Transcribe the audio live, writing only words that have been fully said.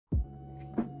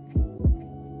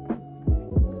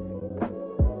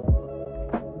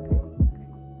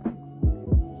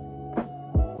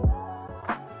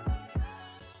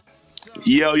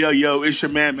Yo, yo, yo, it's your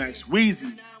man, Max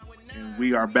Weezy. And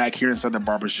we are back here inside the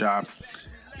barbershop.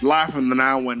 Live from the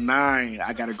 919.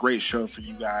 I got a great show for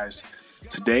you guys.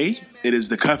 Today, it is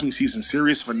the cuffing season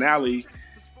series finale.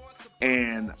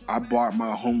 And I brought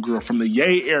my homegirl from the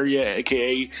Yay area,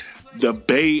 a.k.a. the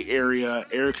Bay Area.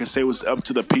 Erika, say what's up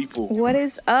to the people. What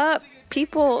is up,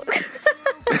 people?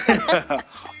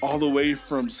 All the way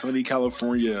from sunny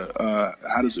California.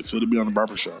 How does it feel to be on the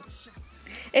barbershop?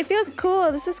 It feels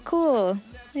cool. This is cool.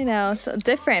 You know, so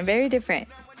different, very different.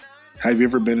 Have you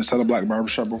ever been inside a black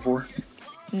barbershop before?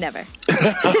 Never.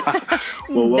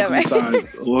 Well, welcome Never. inside.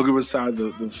 Welcome inside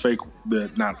the fake.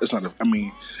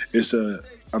 It's a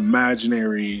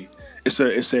imaginary.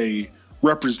 It's a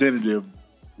representative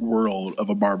world of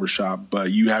a barbershop,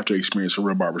 but you have to experience a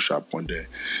real barbershop one day.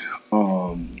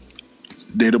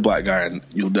 Date a black guy and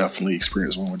you'll definitely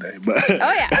experience one day. But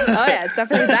Oh yeah, it's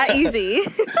definitely that easy.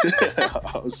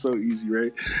 it was so easy,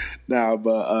 right? Now,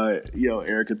 but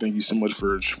Erika, thank you so much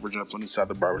for jumping inside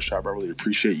the barbershop. I really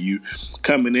appreciate you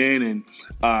coming in. And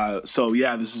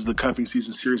this is the cuffing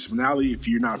season series finale. If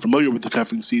you're not familiar with the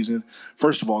cuffing season,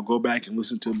 first of all, go back and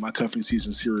listen to my cuffing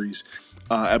season series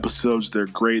episodes. They're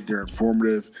great. They're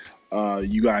informative.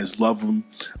 You guys love them.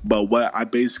 But what I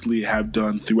basically have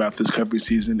done throughout this cuffing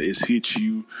season is hit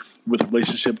you with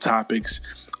relationship topics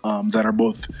that are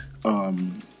both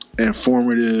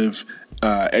informative,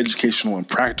 educational, and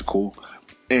practical.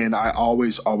 And I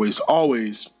always,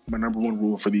 my number one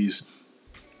rule for these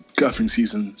cuffing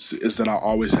seasons is that I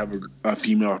always have a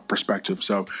female perspective.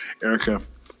 So, Erika,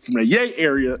 from the Yay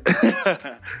area,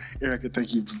 Erika,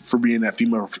 thank you for being that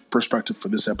female perspective for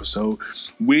this episode,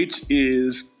 which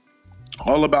is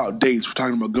all about dates. We're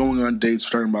talking about going on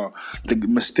dates. We're talking about the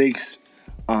mistakes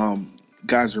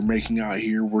guys are making out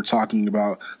here. We're talking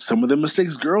about some of the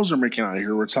mistakes girls are making out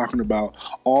here. We're talking about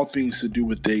all things to do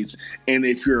with dates. And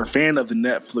if you're a fan of the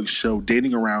Netflix show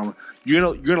Dating Around,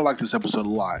 you're gonna like this episode a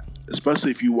lot,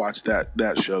 especially if you watch that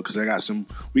show, because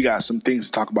we got some things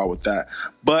to talk about with that.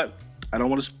 But I don't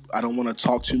want to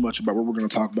talk too much about what we're going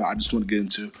to talk about. I just want to get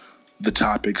into the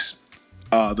topics.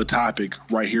 The topic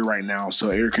right here, right now. So,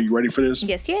 Erika, you ready for this?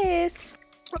 Yes.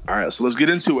 All right, so let's get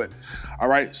into it. All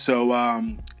right, so,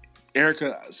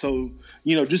 Erika, so,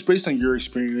 just based on your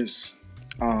experience,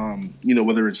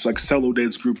 whether it's like solo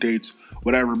dates, group dates,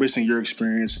 whatever, based on your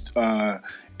experience,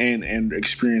 and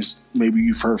experience maybe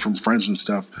you've heard from friends and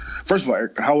stuff. First of all,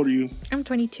 Erika, how old are you? I'm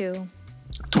 22.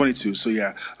 22, so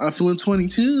yeah, I'm feeling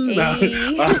 22.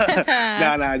 Hey.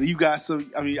 Nah, you got some,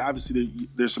 obviously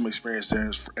there's some experience there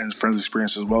and friends'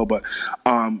 experience as well, but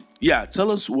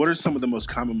tell us, what are some of the most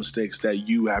common mistakes that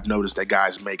you have noticed that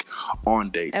guys make on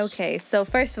dates? Okay, so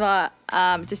first of all,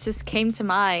 just came to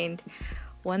mind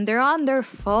when they're on their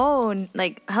phone,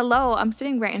 like, hello, I'm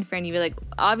sitting right in front of you. Like,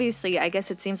 obviously, I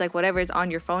guess it seems like whatever is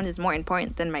on your phone is more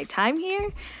important than my time here.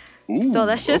 Ooh, so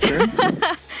that's just okay.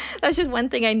 that's just one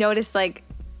thing I noticed. Like,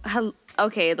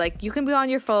 okay, like you can be on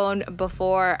your phone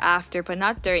before, after, but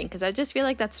not during, because I just feel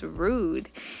like that's rude.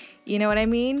 You know what I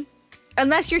mean?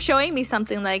 Unless you're showing me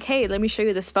something like, hey, let me show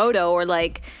you this photo, or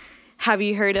like, have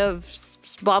you heard of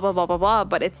blah blah blah blah blah?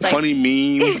 But it's like funny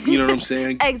meme. You know what I'm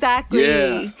saying?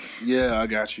 Exactly. Yeah, I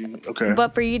got you. Okay.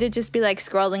 But for you to just be like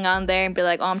scrolling on there and be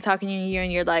like, oh, I'm talking to you,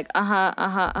 and you're like,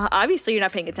 obviously you're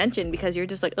not paying attention because you're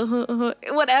just like,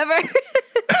 whatever.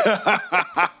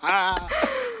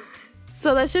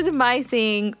 So that's just my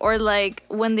thing. Or like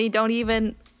when they don't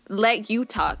even let you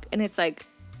talk, and it's like,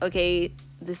 okay,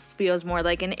 this feels more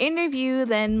like an interview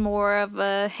than more of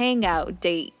a hangout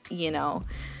date,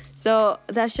 So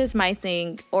that's just my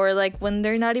thing. Or like when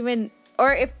they're not even,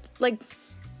 or if like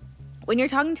when you're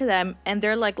talking to them and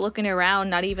they're like looking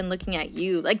around, not even looking at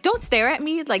you, like don't stare at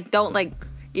me, like don't like,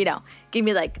 give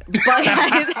me like bug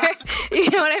eyes, you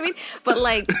know what I mean? But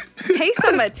like pay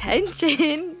some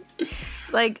attention.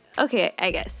 Like, okay,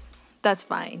 I guess that's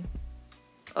fine.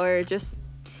 Or just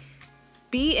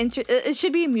it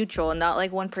should be mutual, not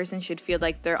like one person should feel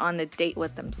like they're on a date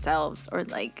with themselves, or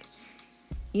like,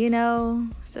 so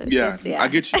it's I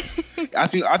get you. I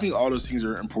think all those things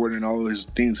are important, and all those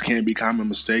things can be common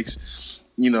mistakes.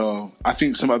 I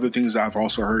think some other things I've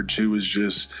also heard too is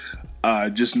just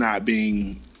not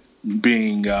being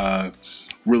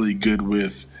really good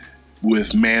with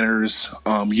manners.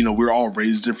 We're all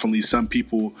raised differently.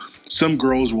 Some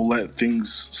girls will let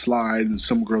things slide, and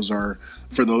some girls are,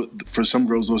 for some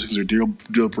girls, those things are deal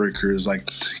breakers, like,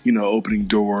 opening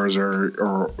doors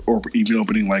or even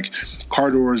opening like car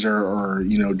doors or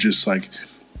just like,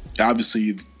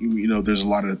 obviously, there's a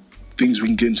lot of things we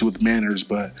can get into with manners,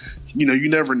 but you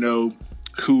never know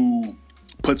who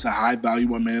puts a high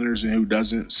value on manners and who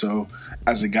doesn't. So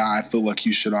as a guy, I feel like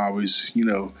you should always,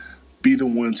 be the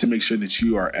one to make sure that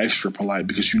you are extra polite,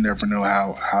 because you never know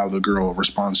how the girl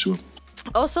responds to it.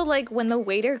 Also, like, when the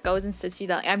waiter goes and sits you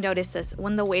down, I've noticed this.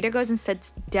 When the waiter goes and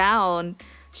sits down,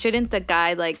 shouldn't the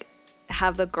guy, like,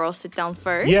 have the girl sit down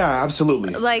first? Yeah,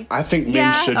 absolutely. Like, I think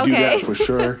men should do that for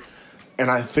sure. And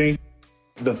I think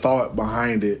the thought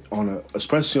behind it,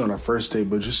 especially on a first date,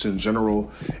 but just in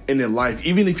general and in life,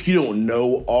 even if you don't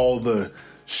know all the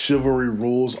chivalry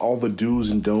rules, all the do's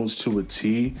and don'ts to a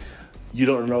T, you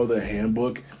don't know the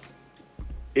handbook,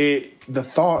 the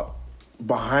thought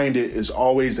behind it is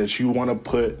always that you want to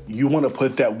put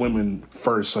that woman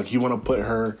first. Like, you want to put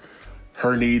her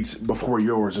needs before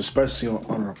yours, especially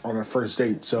on a first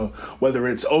date. So whether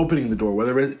it's opening the door,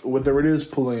 whether it is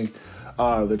pulling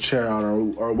the chair out,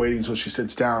 or waiting until she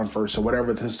sits down first, or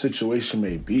whatever the situation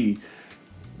may be,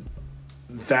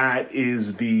 that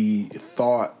is the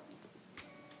thought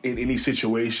in any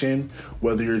situation.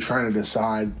 Whether you're trying to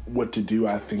decide what to do,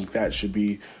 I think that should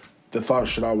be the thought.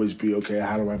 Should always be, okay,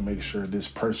 how do I make sure this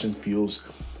person feels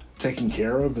taken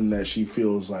care of and that she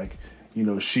feels like,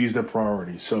 she's the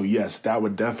priority. So yes, that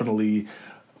would definitely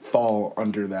fall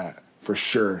under that for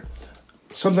sure.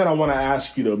 Something I want to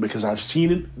ask you, though, because I've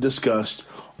seen it discussed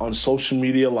on social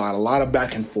media a lot of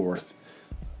back and forth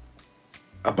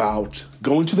about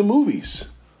going to the movies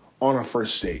on a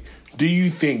first date. Do you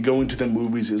think going to the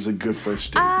movies is a good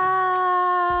first date?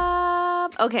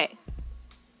 Okay.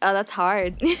 Oh, that's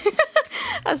hard.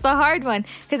 That's the hard one,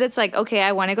 because it's like, okay,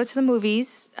 I want to go to the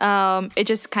movies. It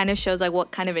just kind of shows like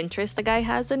what kind of interest the guy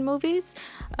has in movies.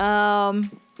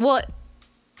 Well,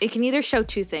 it can either show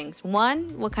two things.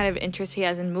 One, what kind of interest he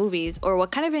has in movies, or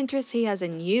what kind of interest he has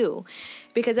in you.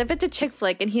 Because if it's a chick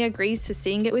flick and he agrees to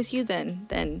seeing it with you, then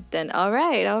all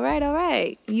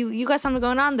right. You got something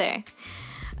going on there.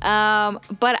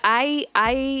 But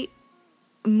I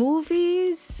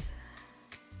movies.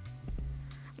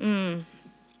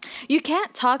 You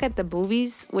can't talk at the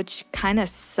movies, which kind of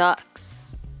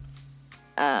sucks.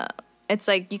 It's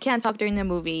like you can't talk during the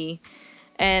movie.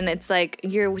 And it's like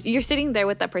you're sitting there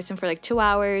with that person for like 2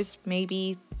 hours,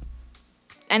 maybe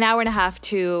an hour and a half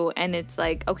too. And it's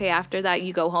like, okay, after that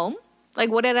you go home. Like,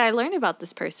 what did I learn about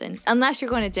this person? Unless you're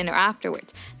going to dinner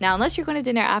afterwards. Now, unless you're going to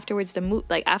dinner afterwards,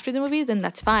 after the movie, then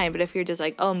that's fine. But if you're just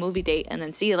like, oh, movie date, and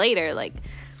then see you later, like,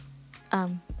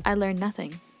 I learned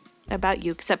nothing about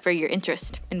you except for your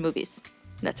interest in movies.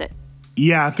 That's it.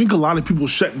 Yeah, I think a lot of people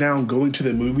shut down going to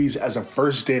the movies as a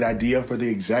first date idea for the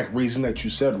exact reason that you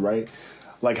said, right?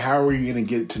 Like, how are you going to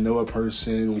get to know a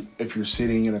person if you're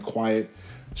sitting in a quiet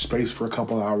space for a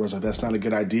couple of hours? Like, that's not a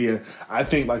good idea. I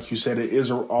think, like you said, it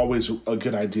is always a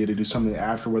good idea to do something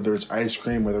after, whether it's ice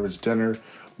cream, whether it's dinner,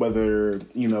 whether,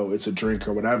 it's a drink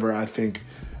or whatever. I think,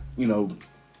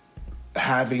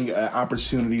 having an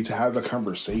opportunity to have a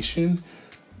conversation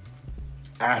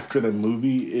after the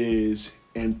movie is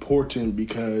important,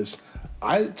 because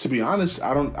to be honest,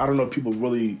 I don't know if people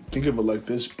really think of it like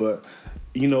this, but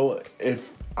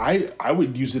if I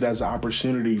would use it as an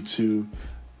opportunity to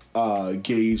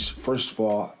gauge, first of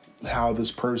all,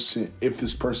 if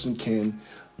this person can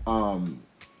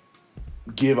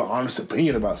give an honest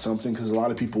opinion about something, because a lot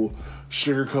of people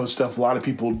sugarcoat stuff. A lot of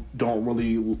people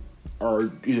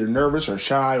are either nervous or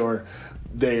shy, or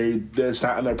it's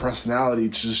not in their personality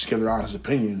to just give their honest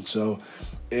opinion. So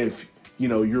if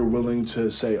you're willing to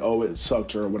say, oh, it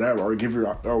sucked or whatever,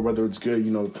 or whether it's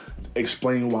good,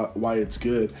 explain why it's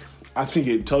good. I think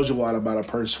it tells you a lot about a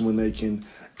person when they can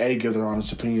A, give their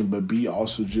honest opinion, but B,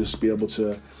 also just be able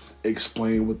to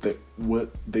explain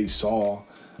what they saw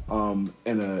in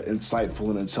an insightful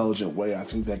and intelligent way. I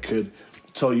think that could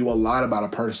tell you a lot about a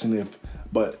person.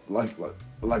 But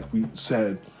like we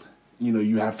said,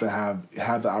 you have to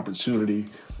have the opportunity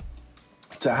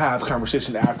to have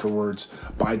conversation afterwards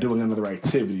by doing another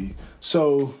activity.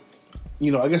 So,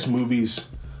 I guess movies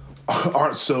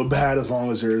aren't so bad as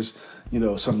long as there's,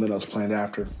 something else planned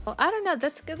after. Well, I don't know.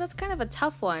 That's kind of a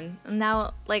tough one.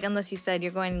 Now, like, unless you said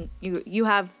you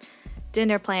have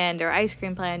dinner planned or ice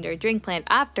cream planned or drink planned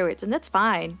afterwards, and that's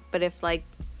fine. But if like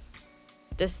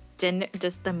just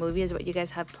the movie is what you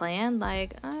guys have planned,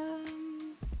 like,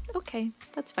 okay,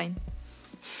 that's fine.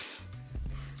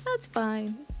 That's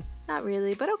fine. Not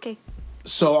really, but okay.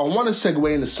 So I want to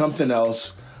segue into something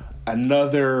else.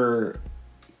 Another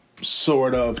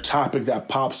sort of topic that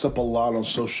pops up a lot on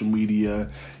social media.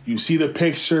 You see the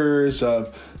pictures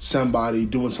of somebody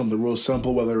doing something real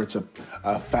simple, whether it's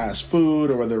a fast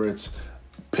food or whether it's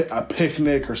a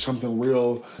picnic or something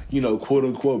real, quote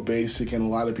unquote basic, and a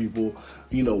lot of people,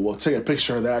 will take a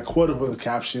picture of that, quote unquote, with a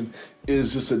caption,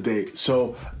 "Is this a date?"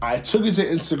 So I took it to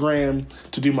Instagram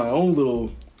to do my own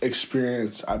little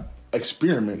experiment,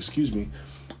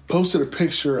 posted a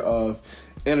picture of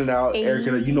In-N-Out. Hey.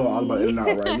 Erika, you know all about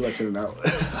In-N-Out, right? You like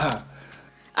In-N-Out.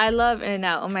 I love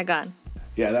In-N-Out. Oh my God.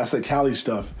 Yeah, that's like Cali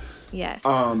stuff. Yes.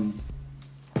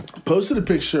 Posted a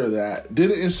picture of that,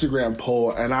 did an Instagram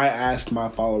poll, and I asked my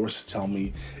followers to tell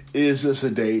me, is this a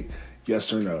date,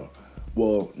 yes or no?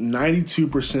 Well,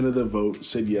 92% of the vote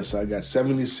said yes. I got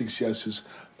 76 yeses,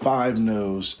 5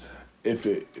 no's if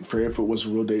it was a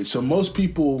real date. So most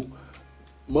people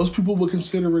would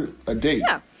consider it a date.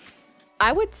 Yeah.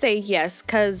 I would say yes,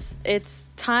 because it's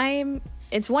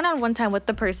one-on-one time with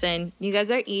the person. You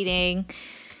guys are eating.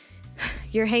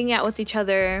 You're hanging out with each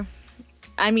other.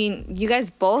 I mean, you guys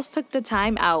both took the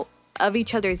time out of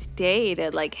each other's day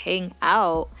to, like, hang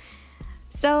out.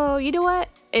 So, you know what?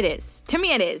 It is. To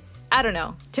me, it is. I don't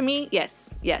know. To me,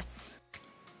 yes. Yes.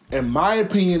 In my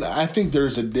opinion, I think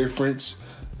there's a difference.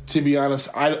 To be honest,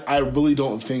 I really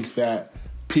don't think that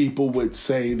people would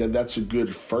say that that's a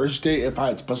good first date. If I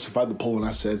had specified the poll and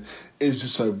I said, is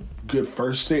this a good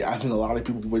first date? I think a lot of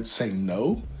people would say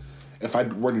no if I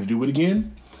were to do it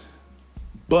again.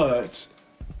 But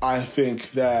I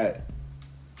think that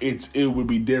it would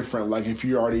be different. Like, if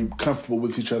you're already comfortable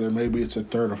with each other, maybe it's a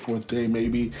third or fourth day.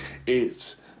 Maybe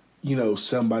it's,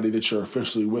 somebody that you're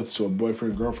officially with, so a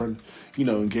boyfriend, girlfriend,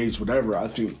 engaged, whatever. I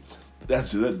think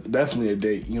that's definitely a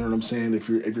date. You know what I'm saying? If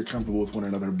you're comfortable with one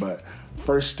another. But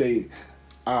first date,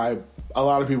 a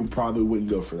lot of people probably wouldn't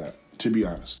go for that, to be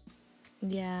honest.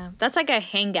 Yeah. That's like a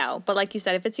hangout. But like you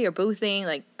said, if it's your boo thing,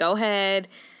 like, go ahead.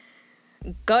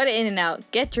 Go to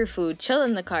In-N-Out, get your food, chill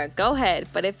in the car, go ahead.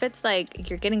 But if it's like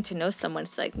you're getting to know someone,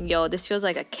 it's like, yo, this feels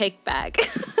like a kickback.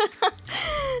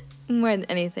 More than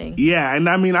anything. Yeah, and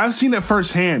I mean, I've seen it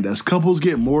firsthand. As couples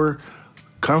get more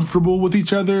comfortable with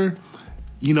each other,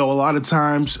 a lot of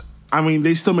times, I mean,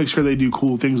 they still make sure they do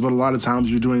cool things, but a lot of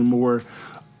times you're doing more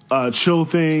chill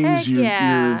things.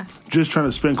 You're just trying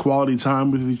to spend quality time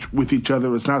with each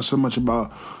other. It's not so much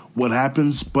about what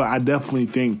happens, but I definitely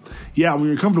think, when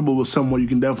you're comfortable with someone, you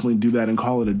can definitely do that and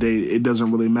call it a date. It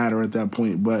doesn't really matter at that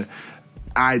point, but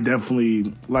I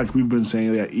definitely, like we've been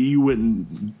saying, that you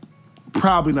wouldn't,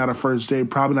 probably not a first date,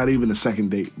 probably not even a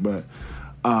second date, but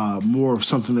more of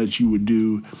something that you would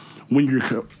do when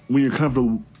you're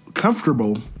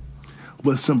comfortable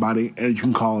with somebody, and you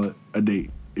can call it a date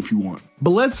if you want.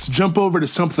 But let's jump over to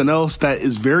something else that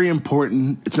is very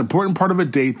important. It's an important part of a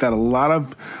date that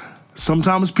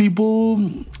sometimes people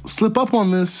slip up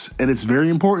on this, and it's very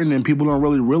important, and people don't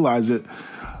really realize it,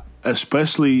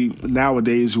 especially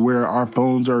nowadays where our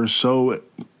phones are so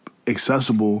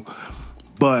accessible.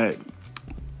 But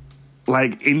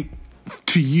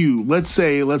to you, let's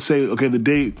say, okay, the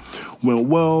date went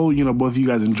well, both of you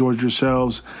guys enjoyed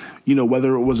yourselves,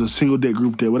 whether it was a single date,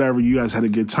 group date, whatever, you guys had a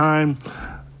good time.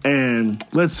 And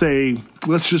let's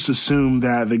just assume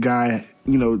that the guy,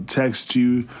 texts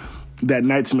you that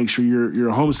night to make sure you're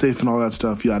home safe and all that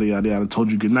stuff, yada, yada, yada,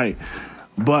 told you good night.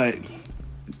 But,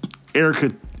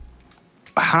 Erika,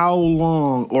 how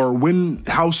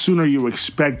soon are you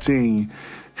expecting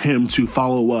him to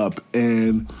follow up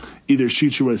and either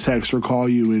shoot you a text or call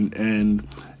you and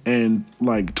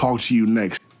talk to you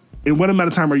next? And what amount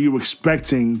of time are you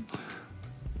expecting,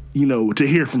 to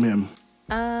hear from him?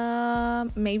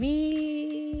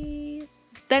 Maybe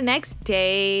the next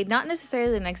day, not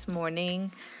necessarily the next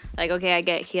morning. Like, okay, I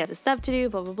get he has stuff to do,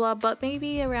 blah, blah, blah. But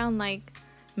maybe around,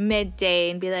 midday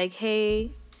and be like,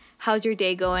 hey, how's your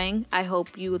day going? I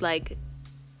hope you,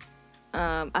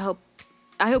 I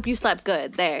hope you slept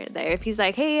good. There. If he's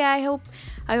like, hey, I hope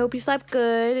you slept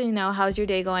good. How's your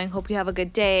day going? Hope you have a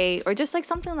good day. Or just,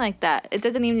 something like that. It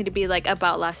doesn't even need to be,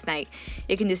 about last night.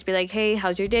 It can just be like, hey,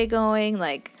 how's your day going?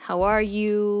 How are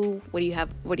you? What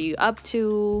are you up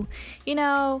to?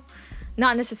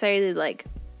 Not necessarily,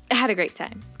 I had a great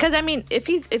time. Because, I mean, if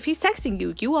he's texting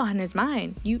you, you on his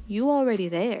mind. You already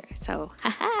there. So,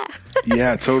 haha.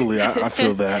 Yeah, totally. I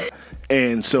feel that.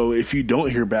 And so if you don't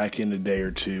hear back in a day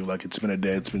or two, it's been a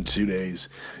day, it's been 2 days,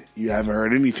 you haven't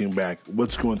heard anything back,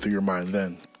 what's going through your mind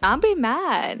then? I'll be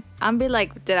mad. I'll be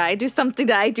like, did I do something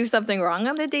wrong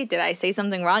on the date? Did I say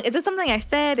something wrong? Is it something I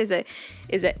said? Is it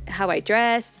how I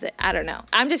dressed? I don't know.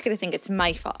 I'm just going to think it's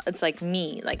my fault. It's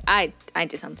me. I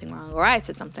did something wrong, or I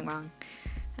said something wrong.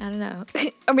 I don't know.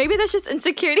 Or maybe that's just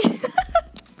insecurity.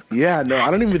 Yeah, no, I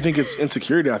don't even think it's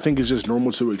insecurity. I think it's just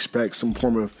normal to expect some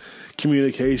form of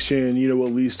communication, at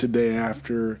least a day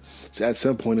after, at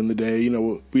some point in the day.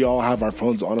 We all have our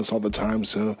phones on us all the time,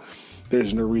 so,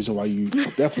 there's no reason why you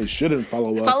definitely shouldn't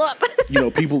follow up. Follow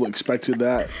up. People expected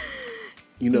that,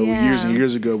 years and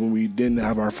years ago when we didn't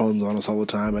have our phones on us all the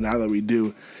time. And now that we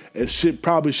do, it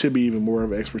probably should be even more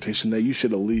of an expectation that you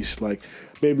should at least, like,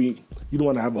 maybe you don't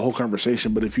want to have a whole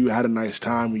conversation, but if you had a nice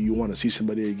time and you want to see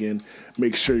somebody again,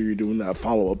 make sure you're doing that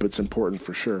follow-up. It's important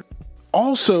for sure.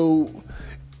 Also,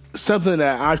 something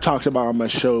that I've talked about on my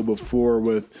show before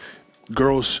with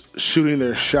girls shooting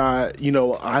their shot,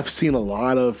 I've seen a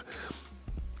lot of,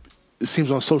 it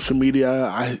seems on social media,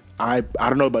 I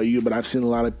don't know about you, but I've seen a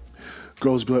lot of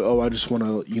girls be like, oh, I just want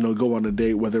to, go on a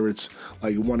date, whether it's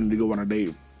like wanting to go on a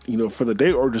date, for the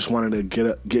date, or just wanting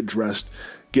to get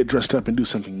dressed up and do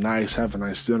something nice, have a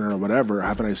nice dinner or whatever,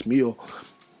 have a nice meal.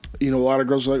 A lot of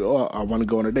girls are like, oh, I want to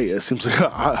go on a date. It seems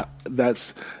like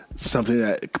that's something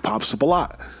that pops up a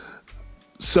lot.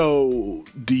 So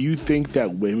do you think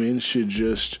that women should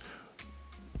just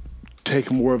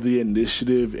take more of the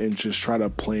initiative and just try to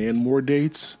plan more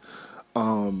dates?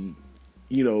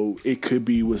 It could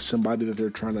be with somebody that they're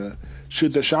trying to shoot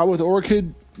their shot with, or it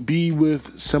could be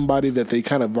with somebody that they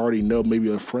kind of already know,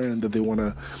 maybe a friend that they want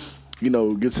to,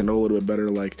 get to know a little bit better.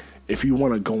 Like, if you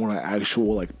want to go on an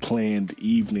actual, like, planned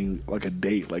evening, like a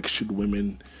date, like,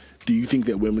 do you think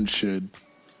that women should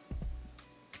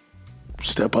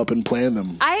step up and plan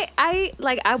them?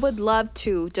 I would love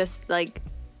to just, like,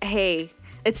 hey,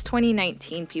 it's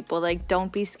 2019, people. Like,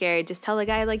 don't be scared. Just tell the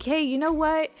guy, like, hey, you know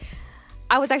what?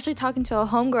 I was actually talking to a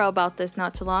homegirl about this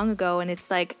not too long ago, and it's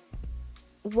like,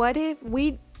 what if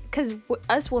because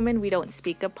us women, we don't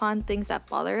speak upon things that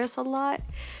bother us a lot.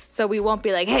 So we won't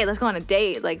be like, hey, let's go on a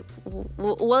date. Like,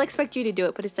 we'll expect you to do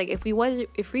it. But it's like, if we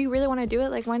really want to do it,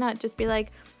 like, why not just be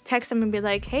like, text them and be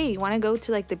like, hey, you want to go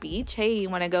to, like, the beach? Hey, you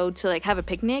want to go to, like, have a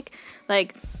picnic?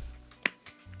 Like,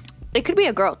 it could be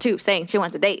a girl, too, saying she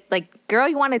wants a date. Like, girl,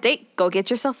 you want a date? Go get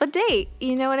yourself a date.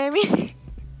 You know what I mean?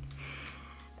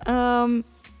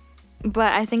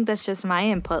 But I think that's just my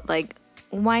input. Like,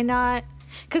 why not?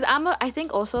 Because I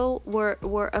think also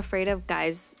we're afraid of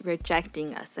guys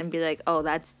rejecting us and be like, oh,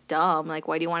 that's dumb. Like,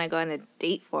 why do you want to go on a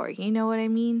date for? You know what I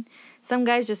mean? Some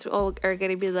guys just are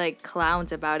gonna be like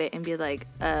clowns about it and be like,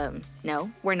 no,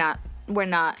 we're not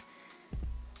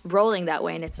rolling that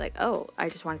way. And it's like, oh, I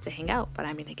just wanted to hang out. But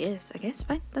I mean, I guess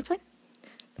fine. That's fine.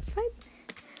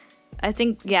 I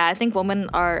think women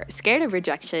are scared of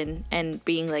rejection and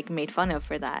being, like, made fun of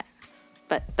for that.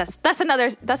 But that's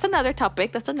another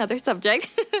topic. That's another subject.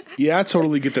 Yeah, I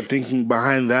totally get the thinking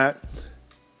behind that.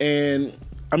 And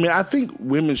I mean, I think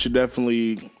women should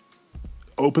definitely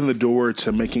open the door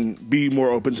to be more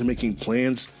open to making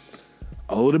plans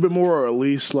a little bit more, or at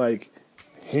least, like,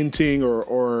 hinting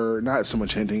or not so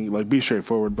much hinting, like, be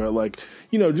straightforward, but, like,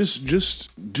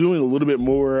 just doing a little bit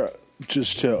more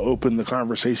just to open the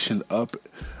conversation up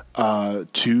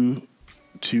to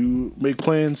make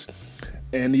plans.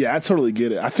 And yeah, I totally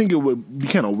get it. I think it would be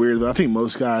kind of weird, though. I think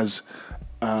most guys,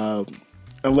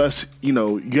 unless,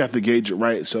 you have to gauge it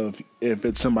right. So if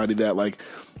it's somebody that, like,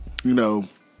 isn't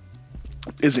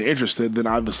interested, then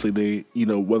obviously they,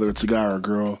 whether it's a guy or a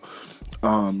girl,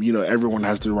 everyone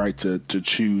has the right to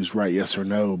choose right, yes or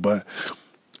no. But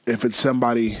if it's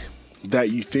somebody that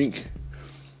you think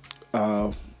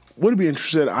would be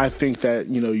interested, I think that,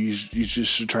 you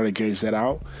just should try to gauge that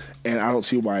out. And I don't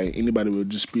see why anybody would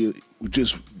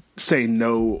just say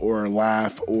no or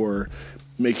laugh or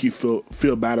make you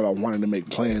feel bad about wanting to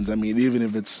make plans. I mean, even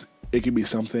if it could be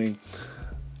something,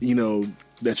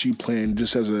 that you plan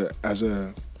just as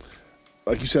a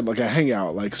like you said, like a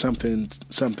hangout, like something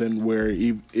where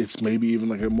it's maybe even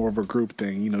like a more of a group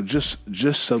thing, just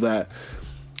so that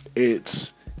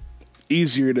it's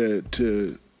easier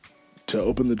to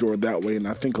open the door that way. And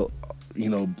I think,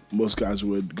 most guys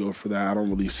would go for that. I don't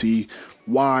really see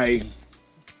why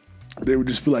they would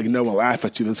just be like, no, and laugh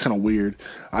at you. That's kind of weird.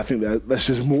 I think that's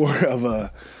just more of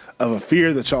a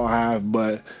fear that y'all have,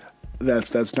 but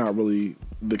that's not really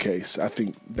the case. I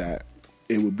think that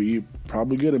it would be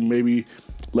probably good, and maybe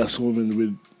less women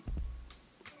would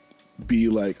be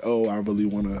like, oh, I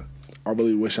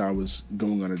really wish I was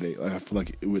going on a date. Like, I feel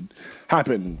like it would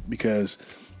happen because,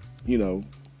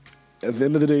 at the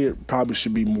end of the day, it probably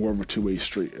should be more of a two-way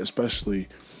street, especially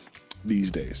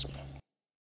these days.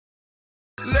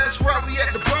 Let's rock, we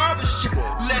at the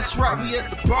barbershop. Let's rock, we at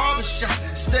the barbershop.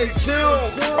 Stay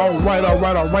tuned. All right.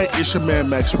 It's your man,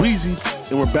 Max Weezy,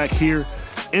 and we're back here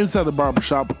inside the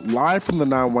barbershop, live from the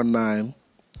 919.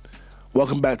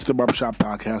 Welcome back to the Barbershop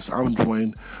Podcast. I'm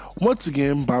joined once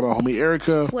again by my homie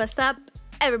Erika. What's up,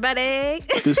 everybody?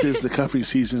 This is the Cuffing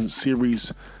Season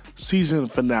Series season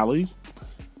finale.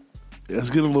 It's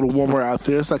getting a little warmer out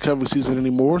there. It's not cuffing season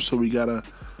anymore, so we gotta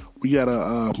we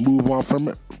gotta move on from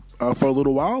it for a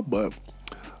little while. But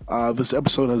this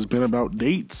episode has been about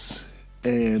dates,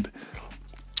 and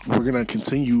we're gonna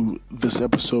continue this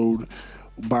episode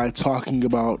by talking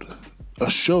about a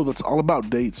show that's all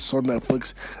about dates on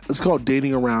Netflix. It's called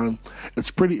Dating Around. It's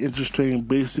pretty interesting.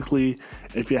 Basically,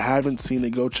 if you haven't seen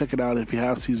it, go check it out. If you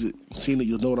have seen it,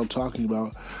 you'll know what I'm talking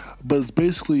about. But it's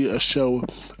basically a show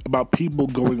about people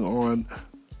going on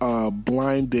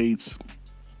blind dates,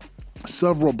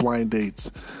 several blind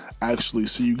dates, actually.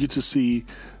 So you get to see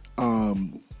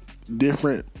you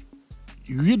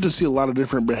get to see a lot of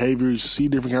different behaviors, see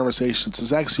different conversations.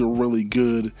 It's actually a really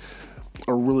good,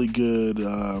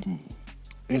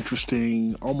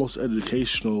 interesting, almost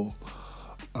educational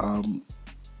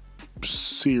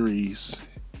series,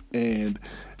 and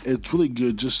it's really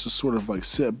good just to sort of like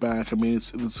sit back. I mean,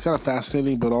 it's kind of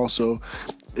fascinating, but also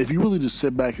if you really just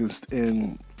sit back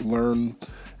and learn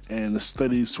and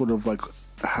study sort of like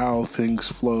how things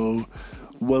flow,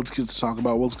 what's good to talk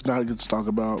about, what's not good to talk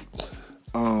about.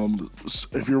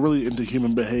 If you're really into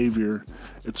human behavior,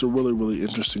 it's a really, really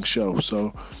interesting show.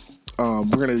 So we're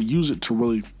going to use it to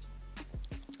really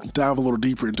dive a little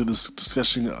deeper into this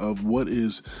discussion of what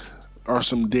are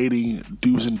some dating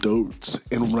do's and don'ts.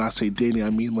 And when I say dating,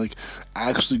 I mean like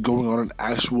actually going on an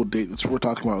actual date. That's what we're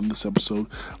talking about in this episode,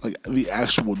 like the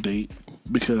actual date.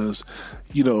 Because,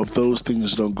 if those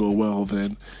things don't go well,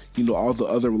 then, all the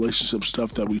other relationship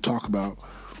stuff that we talk about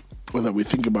or that we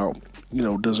think about,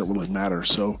 doesn't really matter.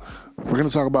 So we're going to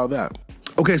talk about that.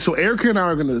 Okay, so Erika and I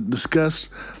are going to discuss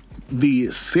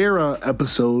the Sarah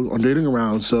episode on Dating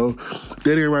Around. So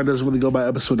Dating Around doesn't really go by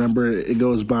episode number. It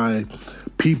goes by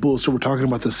people. So we're talking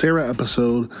about the Sarah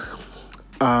episode.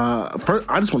 First,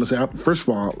 I just want to say, first of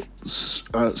all,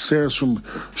 Sarah's from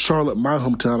Charlotte, my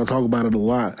hometown. I talk about it a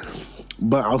lot.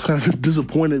 But I was kind of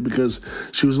disappointed because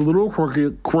she was a little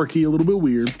quirky, a little bit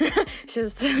weird. she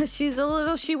was a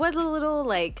little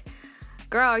like,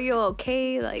 girl, are you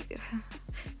okay? Like,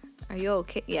 are you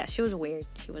okay? Yeah, she was weird.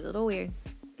 She was a little weird.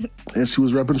 And she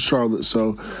was repping Charlotte,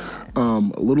 so a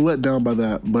little let down by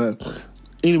that. But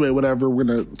anyway, whatever. We're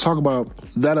going to talk about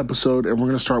that episode, and we're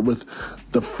going to start with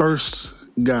the first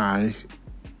guy.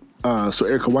 So,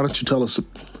 Erika, why don't you tell us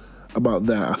about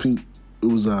that? I think it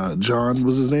was John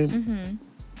was his name? Mm-hmm.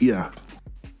 Yeah.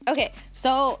 Okay,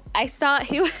 so I saw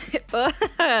he was...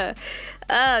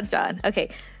 John. Okay,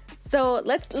 so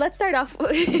let's start off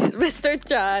with Mr.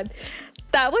 John.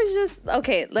 That was just...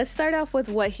 Okay, let's start off with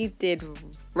what he did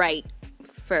right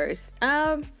first.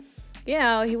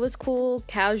 He was cool,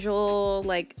 casual.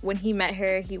 Like, when he met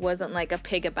her, he wasn't like a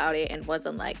pig about it and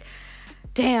wasn't like...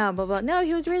 Damn, blah, blah. No,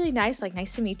 he was really nice. Like,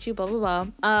 nice to meet you, blah, blah,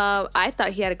 blah. I thought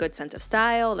he had a good sense of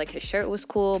style. Like, his shirt was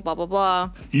cool, blah, blah,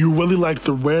 blah. You really liked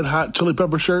the red hot chili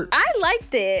pepper shirt? I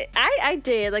liked it. I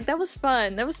did. Like, that was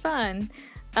fun.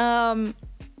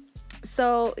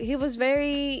 So he was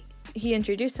he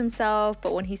introduced himself,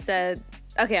 but when he said,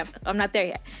 okay, I'm not there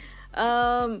yet.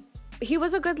 He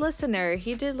was a good listener.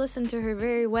 He did listen to her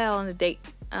very well on the date.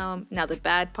 Now the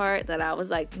bad part that I was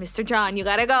like, Mr. John, you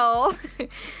gotta go.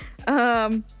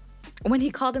 When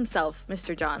he called himself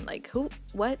Mr. John, like, who?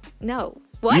 What? No.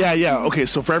 What? Yeah. Okay,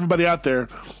 so for everybody out there,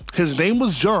 his name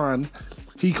was John.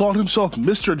 He called himself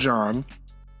Mr. John.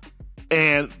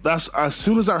 And that's, as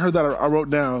soon as I heard that, I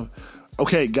wrote down,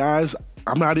 okay, guys,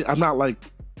 I'm not like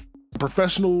a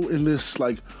professional in this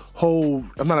like whole,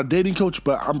 I'm not a dating coach,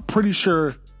 but I'm pretty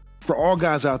sure for all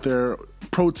guys out there,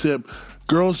 pro tip,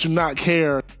 girls do not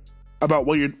care about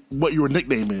what your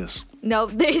nickname is. No,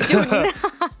 they do not.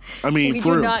 I mean, we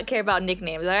do not care about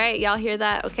nicknames, all right? Y'all hear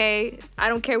that, okay? I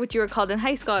don't care what you were called in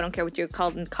high school. I don't care what you were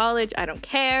called in college. I don't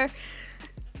care.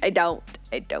 I don't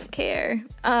care.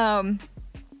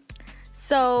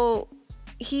 So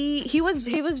he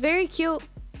was very cute.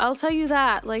 I'll tell you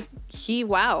that. Like, he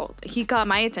got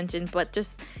my attention, but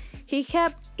just he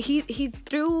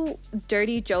threw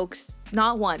dirty jokes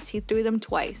not once. He threw them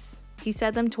twice. He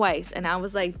said them twice, and I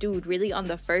was like, dude, really, on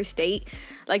the first date?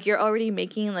 Like, you're already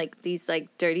making, like, these, like,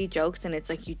 dirty jokes, and it's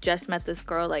like, you just met this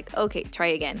girl, like, okay, try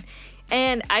again.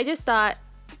 And I just thought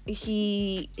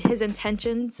his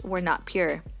intentions were not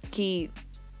pure.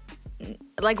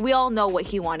 Like, we all know what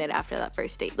he wanted after that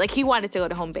first date. Like, he wanted to go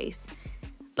to home base.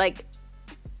 Like,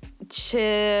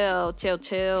 chill,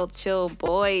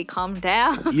 boy, calm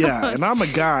down. Yeah, and I'm a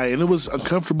guy, and it was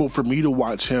uncomfortable for me to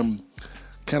watch him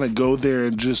kind of go there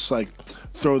and just like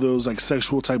throw those like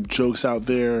sexual type jokes out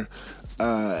there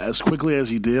as quickly as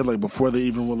he did, like before they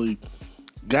even really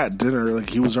got dinner. Like,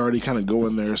 he was already kind of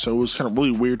going there, so it was kind of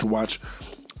really weird to watch.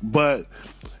 But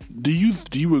do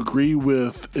you agree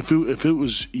with if it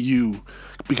was you?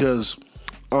 Because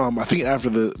I think after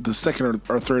the second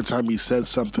or third time he said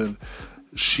something,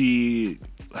 she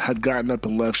had gotten up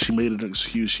and left. She made an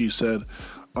excuse. She said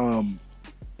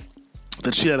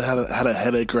that she had a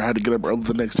headache or had to get up early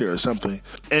the next day or something,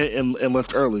 and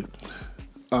left early.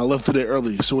 Left the day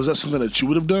early. So was that something that you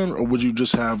would have done, or would you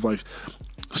just have like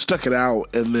stuck it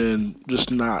out and then just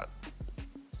not,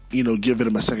 giving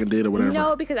him a second date or whatever?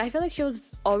 No, because I feel like she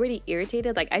was already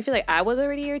irritated. Like, I feel like I was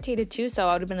already irritated too, so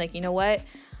I would have been like, you know what?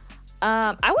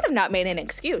 I would have not made an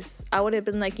excuse. I would have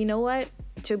been like, you know what?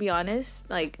 To be honest,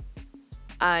 like,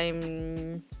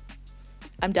 I'm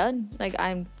done. Like,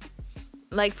 I'm,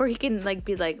 like, for he can, like,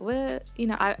 be like, what?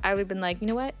 I would have been like, you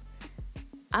know what?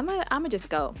 I'ma just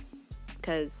go.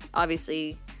 Because,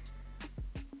 obviously,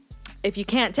 if you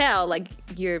can't tell, like,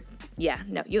 you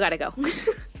gotta go.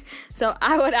 So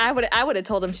I would have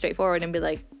told him straightforward and be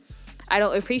like, I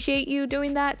don't appreciate you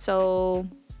doing that, so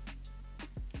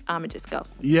I'ma just go.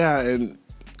 Yeah, and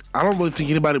I don't really think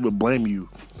anybody would blame you.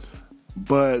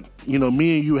 But,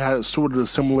 me and you had sort of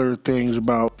similar things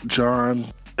about John.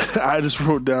 I just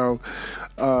wrote down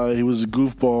he was a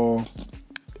goofball,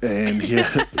 and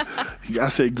I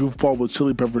said goofball with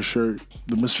chili pepper shirt.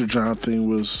 The Mr. John thing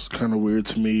was kind of weird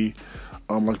to me,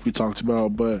 like we talked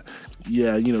about. But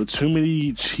yeah, too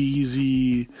many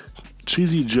cheesy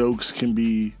jokes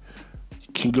can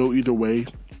go either way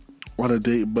on a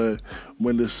date. But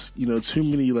when this, too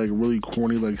many like really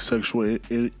corny, like sexual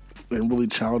and really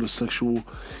childish sexual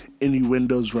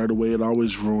innuendos right away, it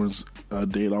always ruins a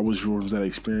date. Always ruins that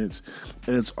experience,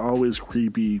 and it's always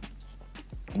creepy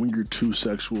when you're too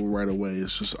sexual right away.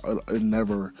 It's just it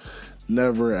never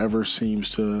ever seems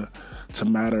to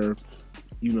matter,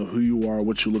 who you are,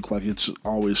 what you look like. It's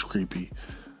always creepy.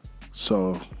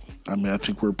 So, I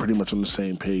think we're pretty much on the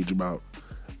same page about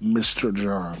Mr.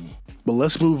 John. But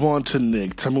let's move on to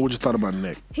Nick. Tell me what you thought about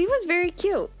Nick. He was very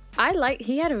cute.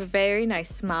 He had a very nice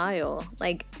smile.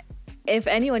 Like, if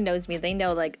anyone knows me, they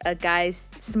know, like, a guy's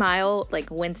smile, like,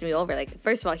 wins me over. Like,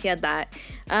 first of all, he had that.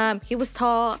 He was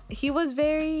tall. He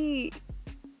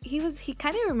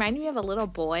kind of reminded me of a little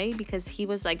boy, because he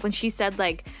was, like, when she said,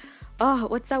 like, oh,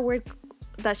 what's that word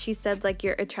that she said, like,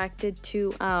 you're attracted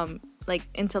to, like,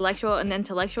 intellectual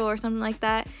or something like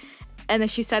that. And then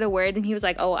she said a word, and he was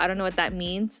like, oh, I don't know what that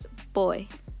means. Boy,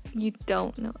 you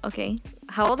don't know. Okay.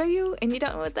 How old are you? And you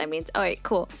don't know what that means? All right,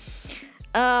 cool.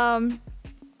 I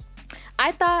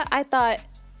thought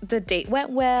the date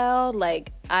went well.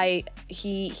 Like,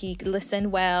 he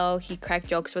listened well. He cracked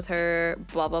jokes with her.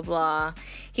 Blah blah blah.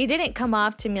 He didn't come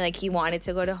off to me like he wanted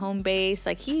to go to home base.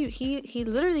 Like, he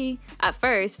literally, at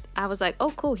first I was like,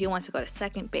 oh cool, he wants to go to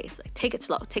second base. Like, take it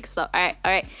slow. All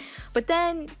right. But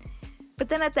then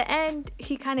at the end,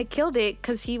 he kind of killed it,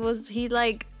 because he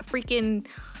like freaking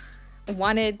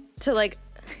wanted to, like,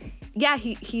 yeah,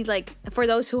 he like, for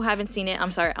those who haven't seen it,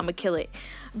 I'm sorry, I'm gonna kill it.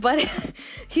 But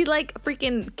he like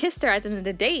freaking kissed her at the end of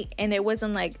the date, and it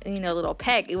wasn't like, a little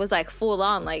peck. It was like full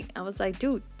on. Like, I was like,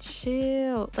 dude,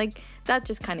 chill. Like, that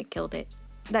just kind of killed it.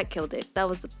 That killed it. That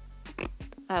was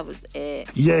it.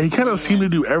 Yeah, he kind of seemed to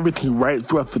do everything right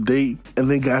throughout the date, and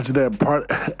then got to that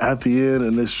part at the end,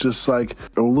 and it's just like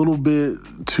a little bit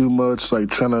too much.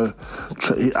 Like,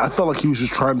 I felt like he was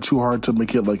just trying too hard to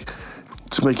make it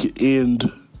end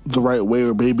the right way,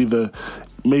 or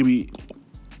maybe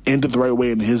ended the right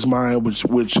way in his mind,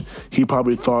 which he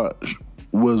probably thought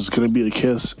was going to be a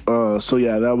kiss. So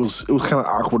yeah, it was kind of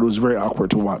awkward. It was very awkward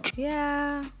to watch.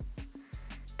 Yeah.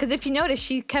 Because if you notice,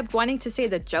 she kept wanting to say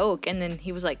the joke, and then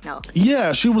he was like, no.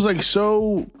 Yeah, she was like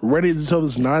so ready to tell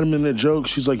this 9-minute joke.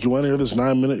 She's like, you want to hear this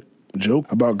 9-minute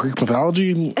joke about Greek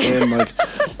mythology? And like,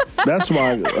 that's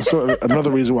why, so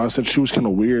another reason why I said she was kind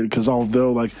of weird, because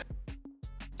although like,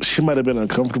 she might have been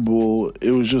uncomfortable, it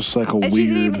was just like and she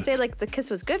didn't even say like the kiss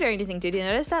was good or anything. Did you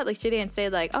notice that? Like, she didn't say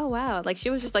like, oh wow. Like,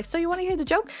 she was just like, so you want to hear the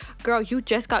joke? Girl, you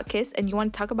just got kissed and you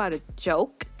want to talk about a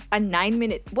joke? A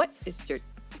 9-minute, what is your,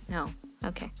 no.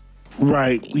 Okay.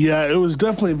 Right. Yeah, it was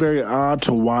definitely very odd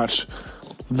to watch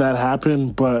that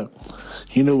happen, but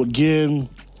again,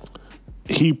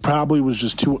 he probably was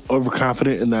just too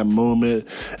overconfident in that moment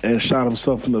and shot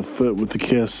himself in the foot with the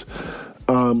kiss.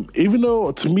 Even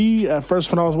though, to me, at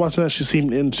first when I was watching that, she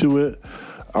seemed into it.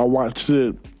 I watched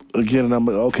it again, and I'm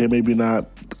like, okay, maybe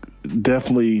not.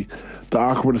 Definitely the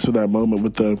awkwardness of that moment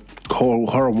with the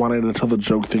whole her wanting to tell the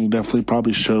joke thing definitely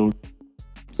probably showed,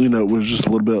 it was just a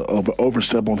little bit of an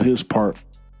overstep on his part.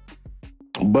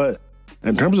 But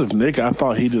in terms of Nick, I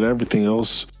thought he did everything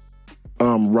else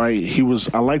right.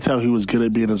 I liked how he was good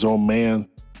at being his own man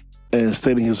and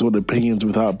stating his own opinions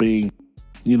without being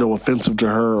offensive to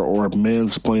her or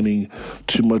mansplaining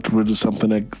too much, which is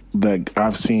something that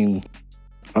I've seen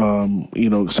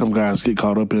Some guys get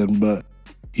caught up in. But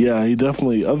yeah, he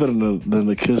definitely, other than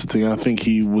the kiss thing, I think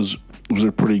he was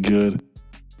a pretty good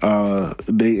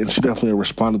date, and she definitely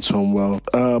responded to him well.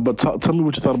 But tell me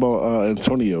what you thought about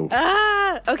Antonio.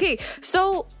 Okay.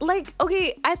 So,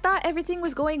 I thought everything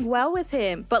was going well with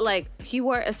him, but, he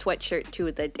wore a sweatshirt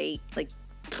to the date.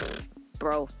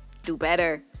 Bro, do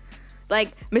better.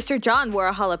 Mr. John wore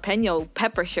a jalapeno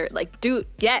pepper shirt. Dude,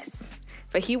 yes.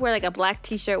 But he wore, a black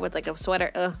t-shirt with, a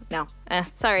sweater. No.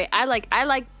 Sorry. I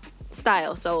like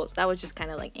style, so that was just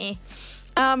kind of eh.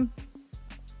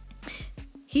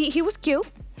 He was cute.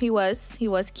 He was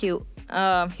cute.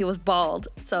 He was bald,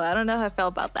 so I don't know how I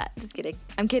felt about that. Just kidding.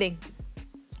 I'm kidding.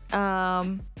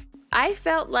 I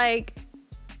felt like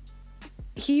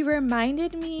he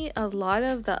reminded me a lot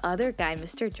of the other guy,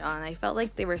 Mr. John. I felt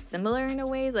like they were similar in a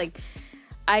way.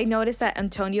 I noticed that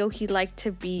Antonio, he liked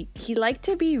to be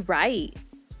right.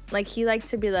 He liked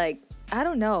to be I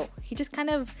don't know. He kind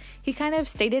of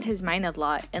stated his mind a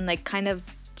lot and kind of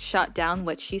shut down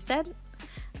what she said.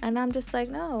 And I'm just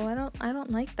no, I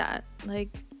don't like that.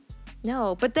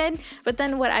 No. But then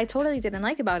what I totally didn't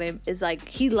like about him is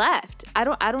he left. I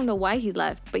don't know why he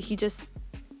left, but he just,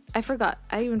 I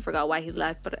even forgot why he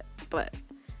left, but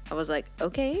I was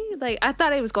okay. I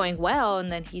thought it was going well,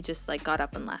 and then he just got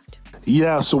up and left.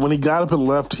 Yeah, so when he got up and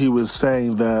left, he was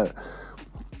saying that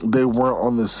they weren't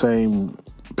on the same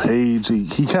page.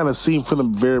 He kind of seemed from the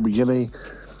very beginning,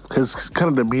 his kind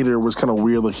of demeanor was kind of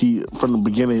weird. From the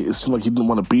beginning, it seemed like he didn't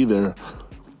want to be there.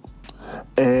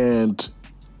 And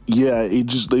yeah, they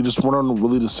just weren't on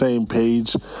really the same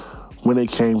page when it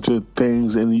came to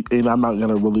things. And I'm not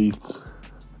gonna really,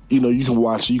 you can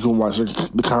watch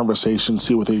the conversation,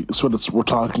 see what they sort of were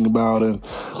talking about, and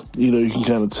you can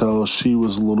kind of tell she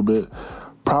was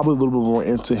probably a little bit more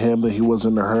into him than he was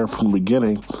into her from the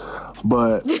beginning.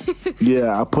 But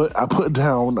yeah, I put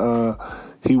down.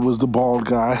 He was the bald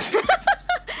guy.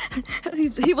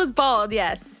 He was bald,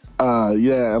 yes.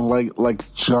 Yeah, and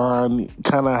like John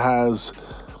kind of has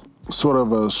sort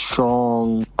of a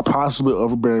strong, possibly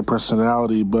overbearing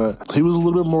personality, but he was a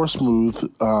little bit more smooth.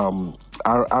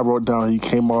 I wrote down he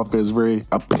came off as very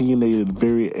opinionated,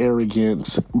 very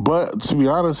arrogant. But to be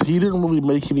honest, he didn't really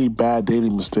make any bad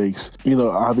dating mistakes.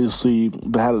 Obviously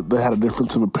they had a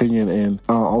difference of opinion and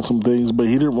on some things, but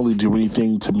he didn't really do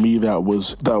anything to me that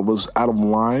was out of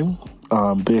line.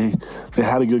 They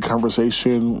had a good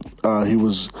conversation.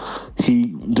 He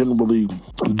didn't really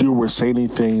do or say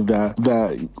anything that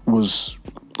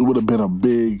would have been a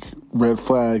big red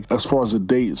flag as far as a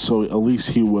date. So at least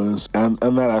he was, and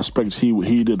that aspect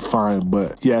he did fine.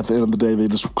 But yeah, at the end of the day, they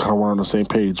just kind of weren't on the same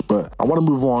page. But I want to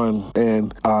move on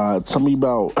and tell me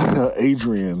about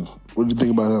Adrian. What did you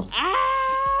think about him?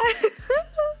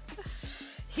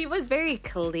 He was very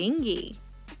clingy.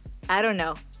 I don't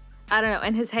know.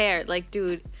 And his hair,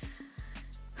 dude,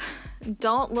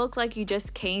 don't look like you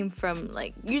just came from,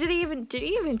 did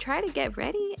you even try to get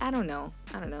ready? I don't know.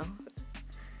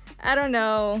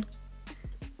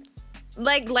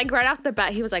 Right off the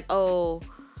bat, he was oh,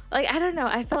 I don't know.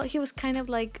 I felt he was kind of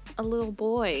like a little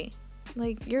boy.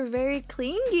 You're very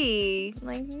clingy.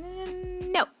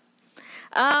 No.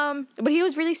 But he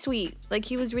was really sweet.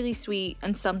 He was really sweet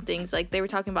on some things. They were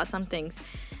talking about some things.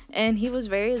 And he was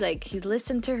very, he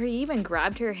listened to her. He even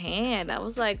grabbed her hand. I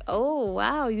was oh,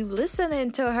 wow, you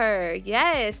listening to her.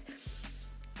 Yes.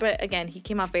 But, again, he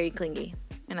came off very clingy.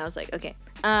 And I was okay.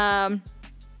 I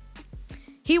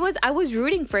was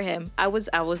rooting for him. I was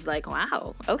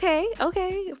wow,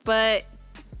 okay. But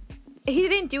he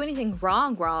didn't do anything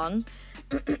wrong.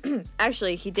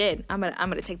 Actually, he did. I'm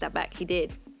gonna take that back. He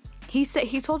did. He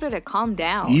told her to calm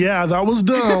down. Yeah, that was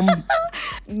dumb.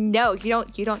 No,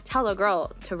 you don't tell a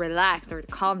girl to relax or to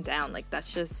calm down.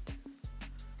 That's just,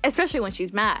 especially when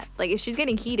she's mad. If she's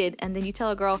getting heated and then you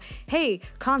tell a girl, hey,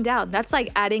 calm down. That's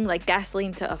adding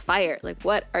gasoline to a fire.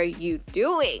 What are you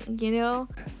doing?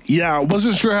 Yeah, I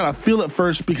wasn't sure how to feel at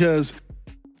first because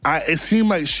it seemed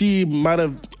like she might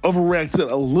have overreacted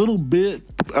a little bit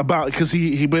because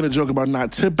he made a joke about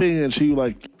not tipping, and she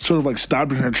sort of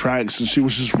stopped in her tracks, and she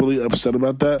was just really upset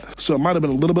about that. So it might have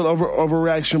been a little bit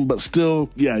overreaction, but still,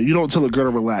 yeah, you don't tell a girl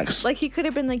to relax. He could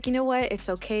have been you know what, it's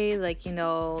okay,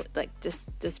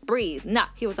 just breathe. Nah,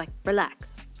 he was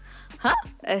relax. Huh?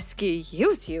 Excuse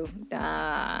you.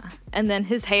 And then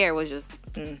his hair was just,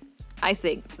 I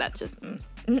think that just,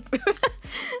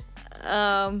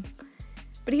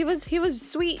 But he was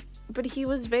sweet, but he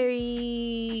was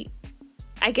very,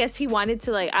 I guess he wanted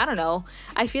to I don't know.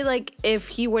 I feel if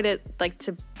he were to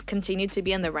to continue to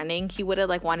be in the running, he would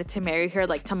have wanted to marry her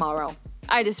tomorrow.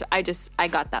 I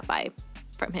got that vibe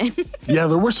from him. Yeah,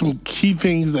 there were some key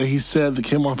things that he said that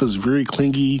came off as very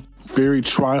clingy, very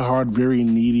try-hard, very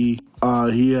needy.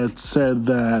 He had said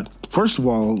that, first of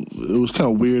all, it was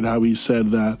kind of weird how he said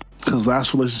that his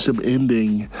last relationship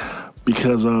ending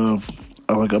because of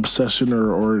like obsession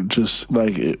or just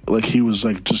like he was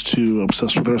like just too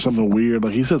obsessed with her or something weird.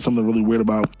 Like he said something really weird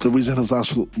about the reason his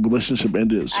last relationship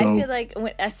ended. So I feel like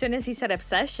as soon as he said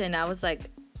obsession, I was like,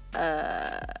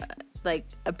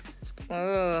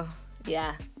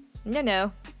 yeah,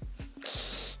 no,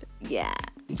 yeah.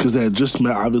 Because they had just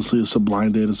met. Obviously, it's a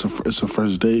blind date. It's a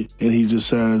first date, and he just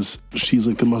says she's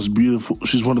like the most beautiful.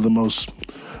 She's one of the most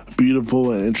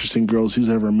beautiful and interesting girls he's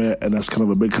ever met, and that's kind of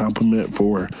a big compliment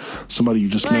for somebody you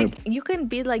just met. You can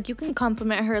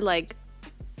compliment her like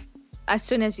as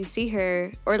soon as you see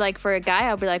her, or like for a guy,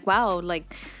 I'll be like, wow,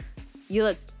 like you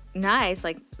look nice,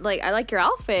 like I like your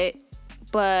outfit.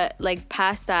 But, like,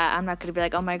 past that, I'm not going to be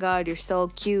like, oh, my God, you're so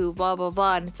cute, blah, blah,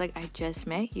 blah. And it's like, I just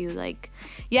met you. Like,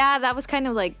 yeah, that was kind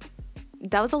of, like,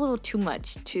 that was a little too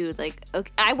much, too. Like,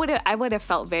 okay, I would have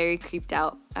felt very creeped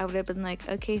out. I would have been like,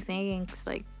 okay, thanks.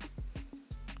 Like,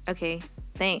 okay,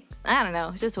 thanks. I don't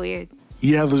know. It's just weird.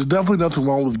 Yeah, there's definitely nothing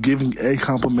wrong with giving a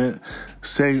compliment,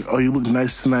 saying, oh, you look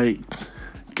nice tonight,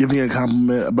 giving a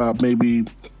compliment about maybe,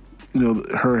 you know,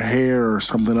 her hair or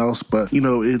something else. But, you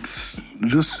know, it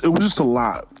was just a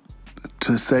lot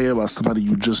to say about somebody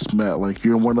you just met. Like,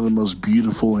 you're one of the most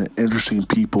beautiful and interesting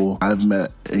people I've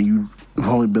met, and you've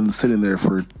only been sitting there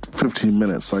for 15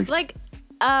 minutes. Like,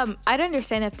 I'd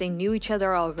understand if they knew each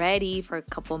other already for a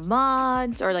couple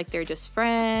months, or like they're just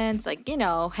friends, like, you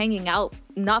know, hanging out,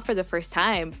 not for the first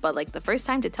time, but like the first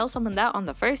time to tell someone that on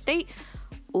the first date.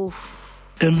 Oof.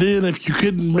 And then if you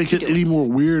couldn't make it any more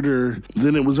weirder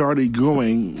than it was already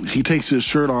going, he takes his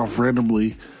shirt off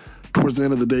randomly. Towards the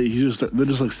end of the day, they're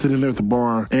just like sitting there at the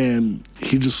bar, and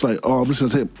he just like, oh, I'm just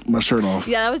gonna take my shirt off.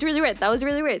 Yeah, that was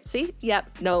really weird. See?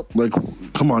 Yep. Nope. Like,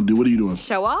 come on, dude, what are you doing?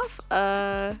 Show off?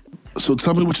 So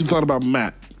tell me what you thought about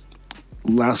Matt,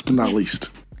 last but not least.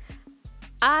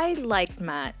 I liked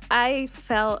Matt. I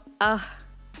felt,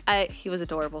 he was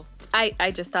adorable.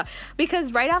 I just thought,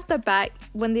 because right off the bat,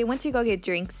 when they went to go get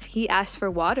drinks, he asked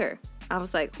for water. I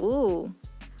was like, ooh,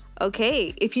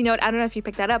 okay. If you know, I don't know if you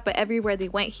picked that up, but everywhere they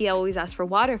went, he always asked for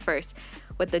water first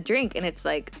with the drink. And it's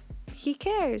like, he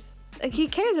cares. Like, he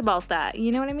cares about that.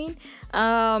 You know what I mean?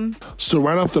 So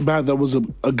right off the bat, that was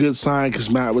a good sign, because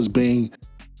Matt was being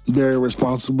very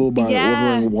responsible by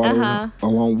ordering water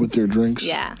along with their drinks.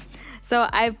 Yeah. So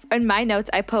in my notes,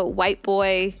 I put white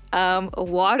boy,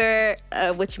 water,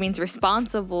 which means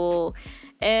responsible.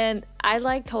 And I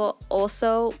liked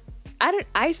also, I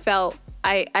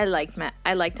liked Matt.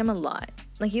 I liked him a lot.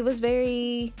 Like, he was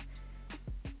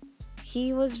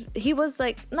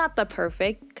like, not the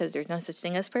perfect, because there's no such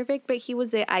thing as perfect, but he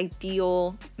was the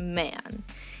ideal man.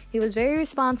 He was very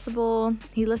responsible.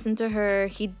 He listened to her.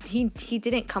 He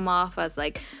didn't come off as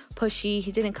like pushy.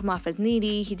 He didn't come off as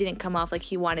needy. He didn't come off like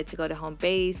he wanted to go to home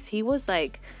base. He was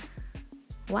like,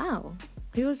 wow.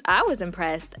 I was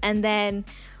impressed. And then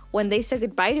when they said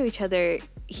goodbye to each other,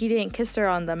 he didn't kiss her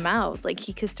on the mouth. Like,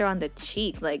 he kissed her on the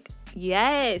cheek. Like,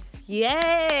 yes,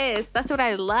 that's what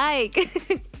I like.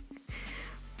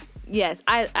 Yes,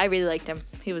 I really liked him.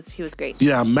 He was great.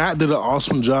 Yeah, Matt did an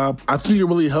awesome job. I think it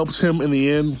really helped him in the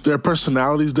end. Their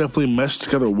personalities definitely meshed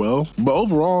together well. But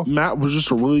overall, Matt was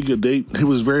just a really good date. He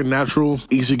was very natural,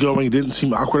 easygoing, didn't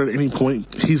seem awkward at any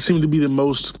point. He seemed to be the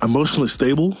most emotionally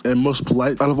stable and most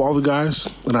polite out of all the guys.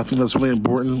 And I think that's really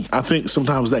important. I think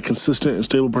sometimes that consistent and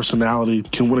stable personality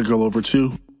can win a girl over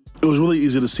too. It was really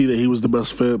easy to see that he was the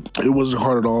best fit. It wasn't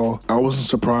hard at all. I wasn't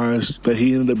surprised that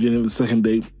he ended up getting the second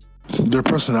date. Their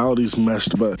personalities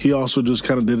meshed, but he also just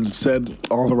kind of said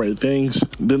all the right things.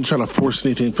 Didn't try to force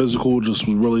anything physical, just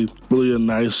was really, really a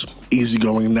nice,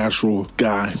 easygoing, natural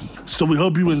guy. So we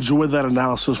hope you enjoyed that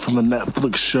analysis from the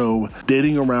Netflix show,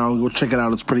 Dating Around. Go check it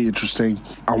out. It's pretty interesting.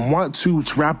 I want to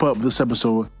wrap up this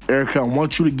episode, Erika, I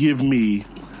want you to give me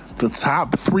the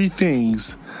top 3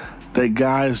 things that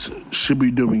guys should be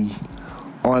doing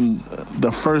on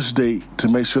the first date to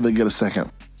make sure they get a second.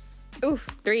 Oof,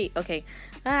 3. Okay.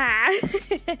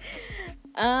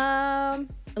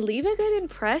 Leave a good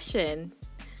impression.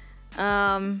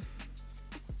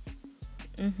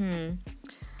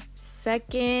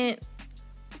 Second,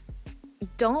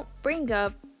 don't bring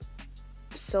up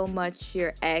so much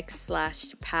your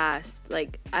ex/past.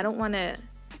 Like, I don't want to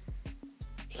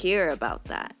hear about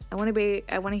that. I want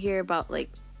to hear about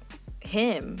like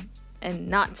him, and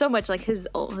not so much like his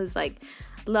like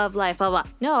love life, blah blah.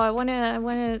 No, I want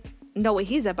to know what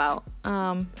he's about.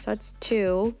 So that's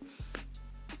 2.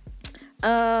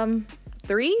 3,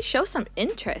 3, show some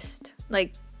interest.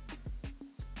 Like,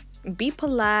 be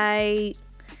polite.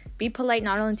 Be polite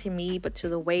not only to me, but to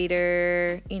the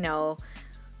waiter. You know,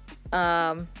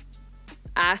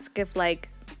 ask if, like,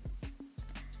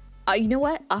 you know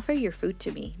what? Offer your food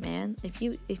to me, man. If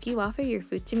you offer your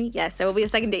food to me, yes, there will be a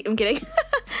second date. I'm kidding.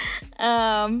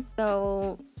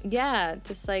 So yeah,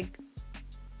 just like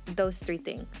those 3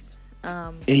 things.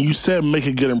 And you said make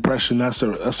a good impression. That's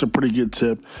a pretty good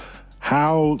tip.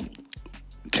 How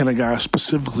can a guy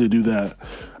specifically do that?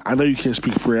 I know you can't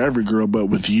speak for every girl, but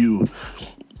with you,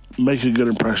 make a good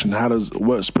impression.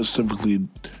 What specifically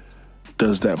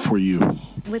does that for you?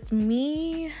 With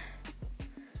me,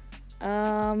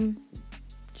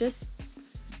 just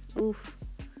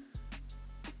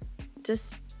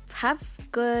have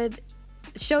good.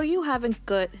 Show you have a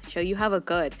good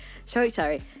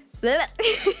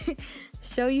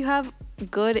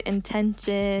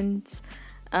intentions,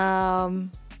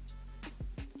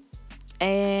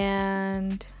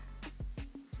 and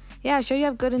yeah, show you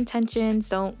have good intentions.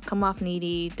 Don't come off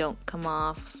needy. Don't come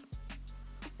off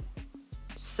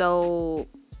so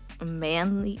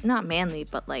manly. Not manly,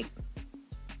 but like,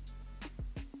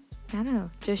 I don't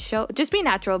know. Just be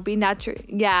natural.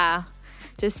 Yeah.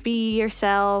 Just be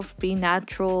yourself. Be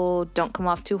natural. Don't come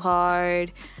off too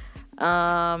hard.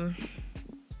 Yeah.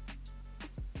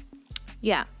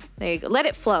 There you go. Let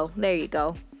it flow. There you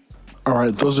go. All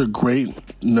right. Those are great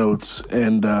notes.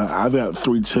 And I've got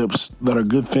 3 tips that are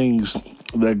good things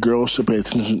that girls should pay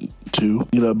attention to,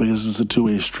 because it's a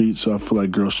 2-way street. So I feel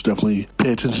like girls should definitely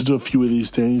pay attention to a few of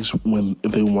these things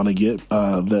if they want to get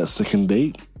that second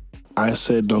date. I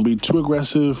said don't be too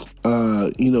aggressive.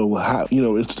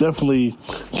 It's definitely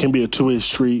can be a 2-way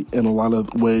street in a lot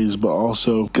of ways, but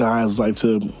also guys like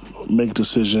to make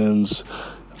decisions.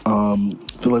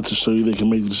 They like to show you they can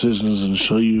make decisions and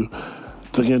show you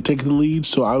they can take the lead.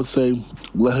 So I would say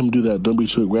let him do that. Don't be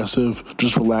too aggressive.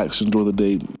 Just relax, enjoy the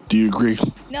date. Do you agree?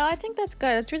 No, I think that's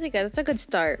good. That's really good. It's a good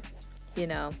start. It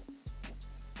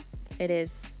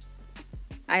is.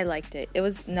 I liked it.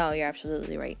 No, you're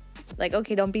absolutely right. Like,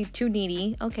 okay, don't be too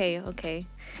needy. Okay.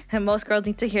 And most girls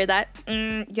need to hear that.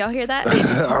 Y'all hear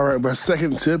that? All right, my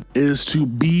second tip is to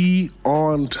be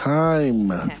on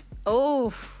time. Okay.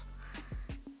 Oh,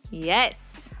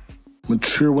 yes.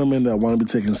 Mature women that want to be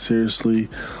taken seriously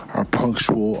are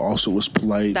punctual, also is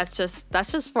polite. That's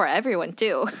just for everyone,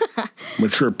 too.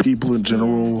 Mature people in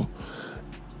general.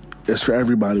 It's for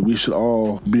everybody. We should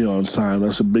all be on time.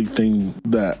 That's a big thing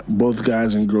that both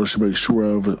guys and girls should make sure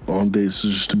of on dates,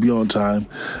 is just to be on time.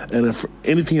 And if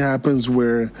anything happens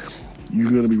where you're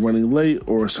going to be running late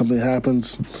or something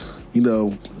happens, we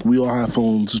all have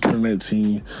phones. It's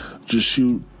 2019. Just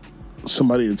shoot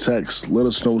somebody a text. Let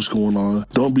us know what's going on.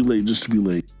 Don't be late just to be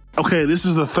late. Okay, this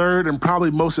is the third and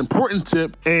probably most important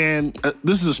tip, and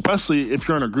this is especially if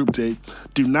you're on a group date.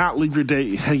 Do not leave your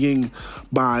date hanging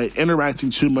by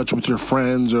interacting too much with your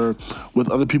friends or with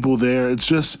other people there. It's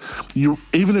just,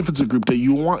 even if it's a group date,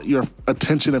 you want your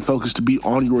attention and focus to be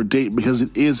on your date because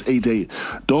it is a date.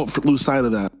 Don't lose sight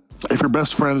of that. If your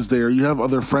best friend's there, you have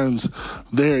other friends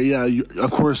there, yeah,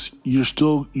 of course, you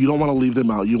don't want to leave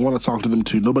them out. You want to talk to them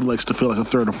too. Nobody likes to feel like a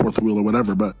third or fourth wheel or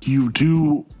whatever, but you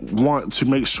do want to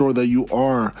make sure that you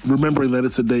are remembering that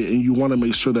it's a date, and you want to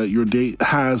make sure that your date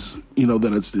has,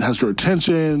 that it has your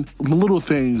attention, the little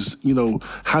things,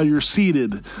 how you're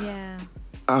seated. Yeah.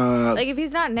 Like if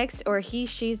he's not next, or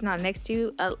she's not next to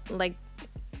you,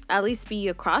 at least be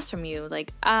across from you.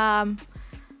 Like,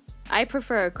 I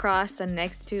prefer across than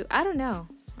next to. I don't know,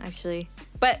 actually.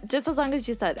 But just as long as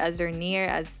you said as they're near,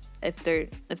 as if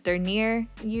they're near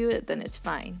you, then it's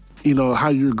fine. How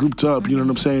you're grouped up, you know what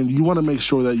I'm saying? You want to make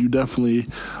sure that you definitely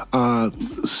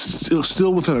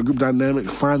still within a group dynamic,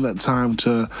 find that time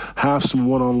to have some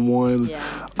one-on-one,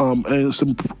 and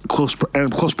some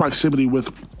close proximity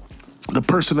with the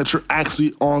person that you're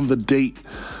actually on the date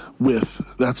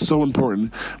with. That's so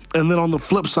important. And then on the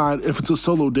flip side, if it's a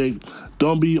solo date,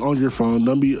 don't be on your phone.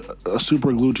 Don't be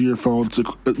super glued to your phone.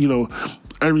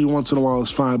 Every once in a while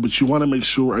is fine, but you want to make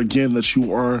sure, again, that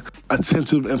you are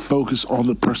attentive and focused on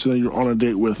the person that you're on a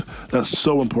date with. That's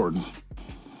so important.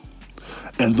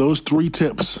 And those 3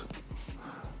 tips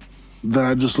that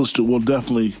I just listed will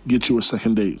definitely get you a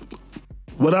second date.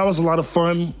 Well, that was a lot of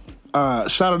fun.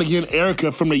 Shout out again,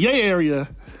 Erika from the Yay area,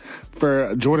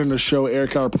 for joining the show.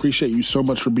 Erika, I appreciate you so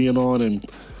much for being on and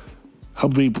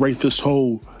helping me break this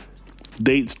whole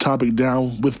dates topic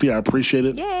down with me. I appreciate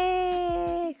it.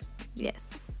 Yay! Yes.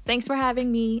 Thanks for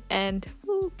having me, and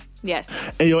woo,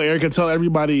 yes. Hey, Erika, tell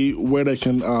everybody where they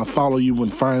can follow you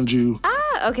and find you.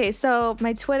 Okay, so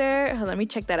my Twitter, let me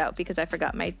check that out because I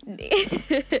forgot my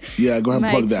Yeah, go ahead and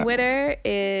plug that. My Twitter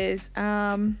is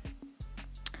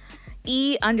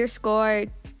E_DREAAA,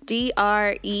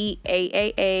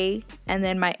 and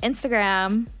then my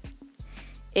Instagram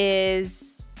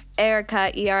is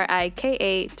Erika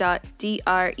ERIKA.DREA.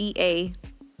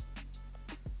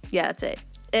 Yeah, that's it.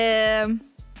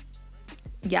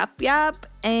 Yep,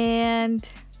 and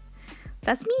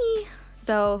that's me.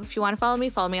 So if you want to follow me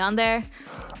on there.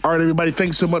 All right, everybody,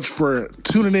 thanks so much for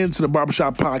tuning in to the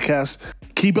Barbershop Podcast.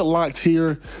 Keep it locked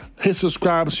here. Hit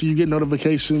subscribe so you get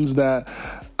notifications that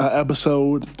an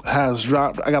episode has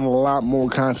dropped. I got a lot more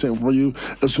content for you.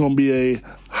 It's going to be a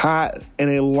hot and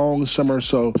a long summer,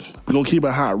 so we're going to keep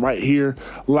it hot right here,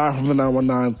 live from the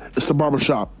 919. It's the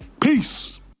Barbershop.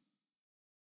 Peace.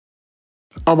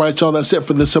 All right, y'all, that's it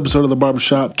for this episode of The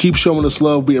Barbershop. Keep showing us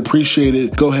love. We appreciate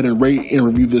it. Go ahead and rate and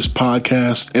review this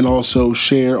podcast, and also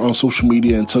share on social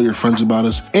media and tell your friends about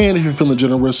us. And if you're feeling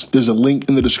generous, there's a link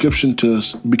in the description to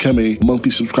become a monthly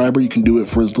subscriber. You can do it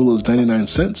for as little as 99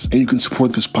 cents, and you can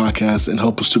support this podcast and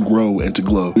help us to grow and to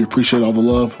glow. We appreciate all the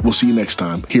love. We'll see you next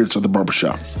time here at The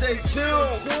Barbershop. Stay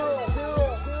tuned.